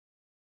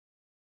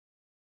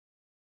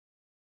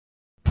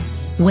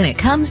When it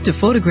comes to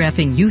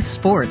photographing youth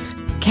sports,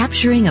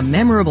 capturing a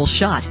memorable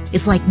shot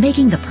is like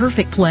making the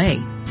perfect play.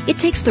 It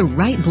takes the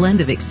right blend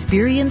of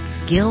experience,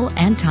 skill,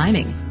 and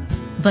timing.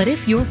 But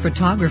if your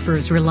photographer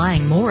is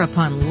relying more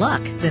upon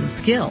luck than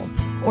skill,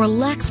 or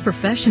lacks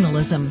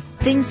professionalism,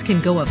 things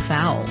can go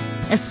afoul,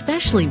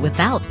 especially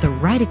without the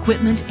right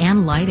equipment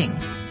and lighting.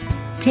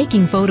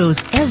 Taking photos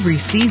every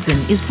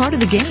season is part of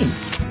the game,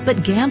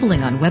 but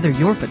gambling on whether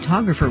your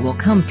photographer will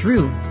come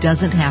through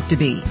doesn't have to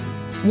be.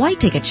 Why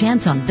take a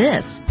chance on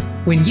this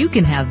when you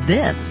can have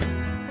this?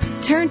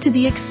 Turn to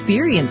the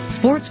experienced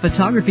sports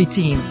photography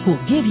team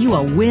who'll give you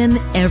a win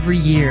every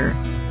year.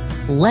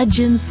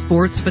 Legends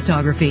Sports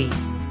Photography.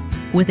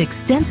 With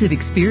extensive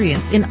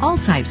experience in all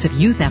types of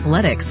youth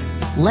athletics,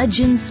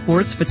 Legends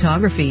Sports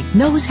Photography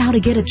knows how to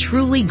get a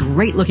truly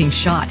great-looking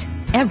shot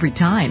every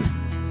time.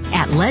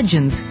 At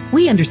Legends,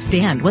 we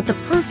understand what the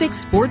perfect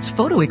sports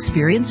photo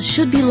experience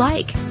should be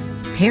like.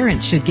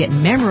 Parents should get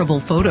memorable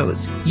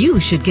photos. You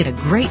should get a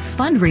great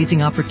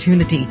fundraising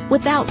opportunity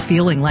without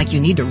feeling like you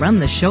need to run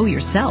the show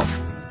yourself.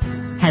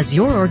 Has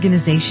your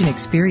organization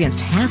experienced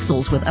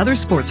hassles with other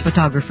sports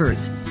photographers?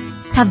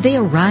 Have they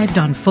arrived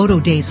on photo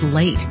days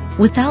late,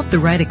 without the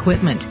right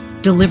equipment,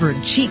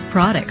 delivered cheap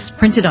products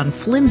printed on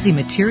flimsy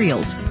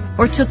materials,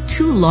 or took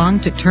too long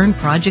to turn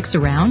projects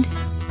around?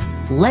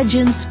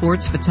 Legends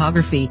Sports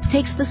Photography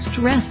takes the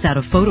stress out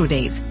of photo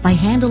days by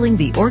handling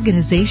the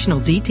organizational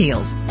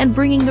details and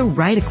bringing the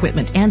right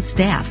equipment and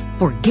staff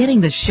for getting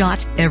the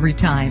shot every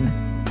time.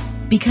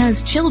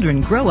 Because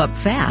children grow up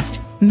fast,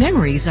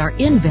 memories are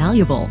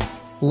invaluable.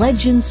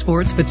 Legends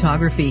Sports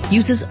Photography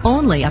uses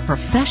only a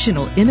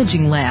professional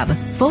imaging lab,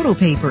 photo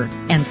paper,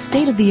 and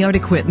state-of-the-art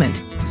equipment,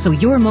 so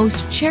your most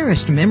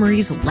cherished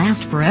memories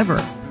last forever.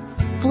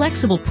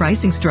 Flexible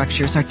pricing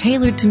structures are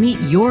tailored to meet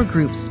your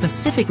group's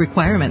specific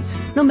requirements,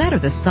 no matter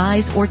the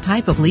size or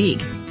type of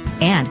league.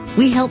 And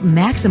we help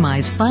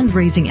maximize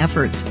fundraising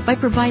efforts by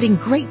providing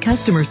great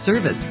customer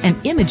service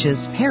and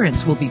images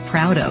parents will be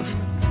proud of.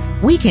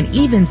 We can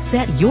even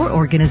set your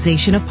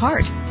organization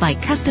apart by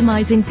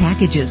customizing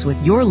packages with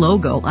your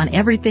logo on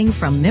everything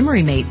from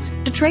memory mates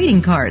to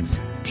trading cards,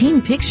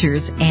 team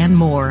pictures, and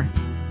more.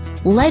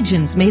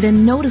 Legends made a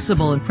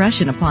noticeable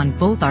impression upon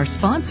both our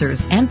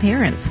sponsors and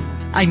parents.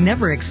 I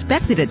never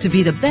expected it to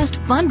be the best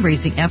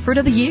fundraising effort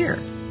of the year.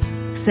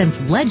 Since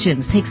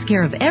Legends takes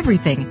care of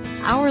everything,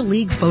 our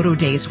league photo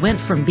days went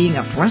from being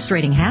a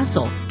frustrating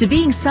hassle to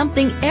being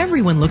something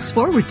everyone looks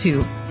forward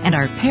to, and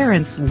our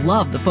parents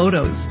love the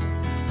photos.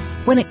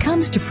 When it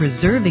comes to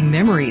preserving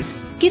memories,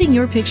 getting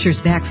your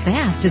pictures back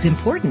fast is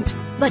important,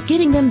 but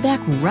getting them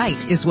back right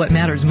is what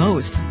matters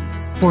most.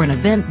 For an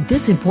event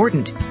this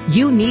important,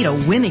 you need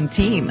a winning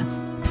team.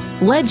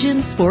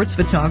 Legends Sports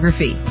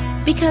Photography.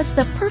 Because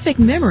the perfect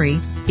memory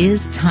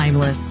is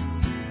timeless.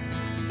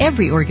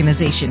 Every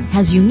organization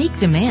has unique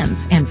demands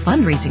and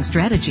fundraising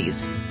strategies.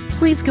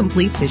 Please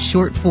complete this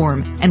short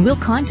form and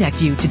we'll contact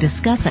you to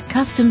discuss a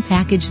custom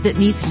package that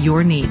meets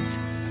your needs.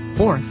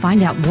 Or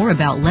find out more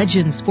about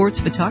Legends Sports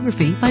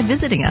Photography by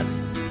visiting us.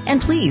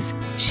 And please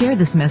share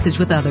this message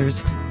with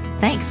others.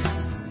 Thanks.